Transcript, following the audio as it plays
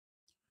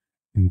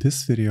In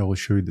this video, I will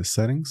show you the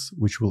settings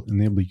which will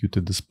enable you to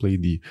display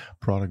the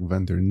product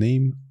vendor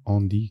name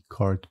on the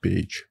cart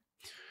page.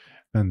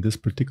 And this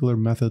particular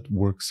method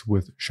works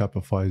with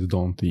Shopify's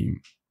Dawn theme.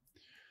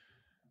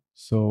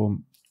 So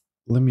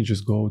let me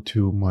just go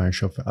to my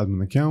Shopify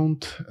admin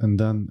account and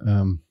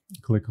then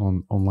click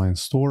on Online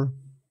Store.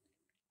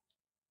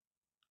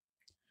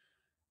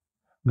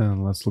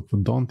 Then let's look for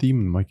Dawn theme.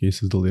 In my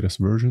case, it's the latest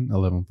version,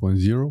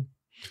 11.0.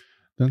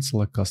 Then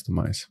select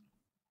Customize.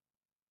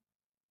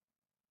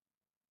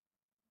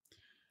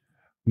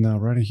 Now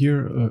right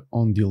here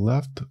on the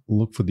left,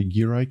 look for the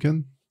gear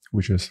icon,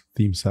 which is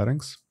theme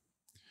settings.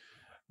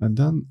 And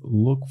then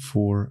look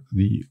for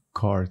the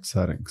cart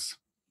settings.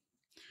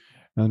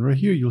 And right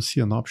here, you'll see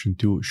an option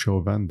to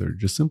show vendor.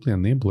 Just simply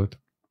enable it.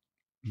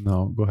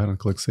 Now go ahead and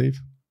click Save.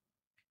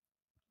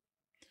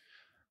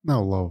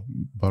 Now allow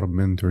about a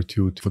minute or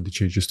two for the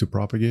changes to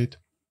propagate.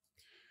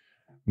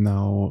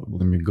 Now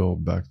let me go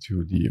back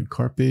to the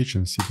cart page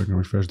and see if I can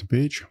refresh the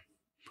page.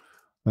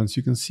 And so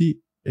you can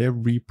see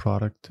every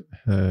product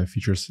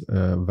features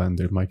a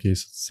vendor. In my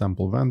case, it's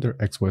sample vendor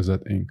XYZ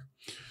Inc.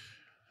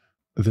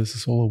 This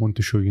is all I want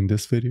to show you in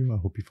this video. I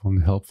hope you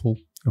found it helpful.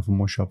 And for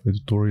more Shopify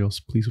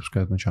tutorials, please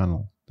subscribe to my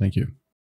channel. Thank you.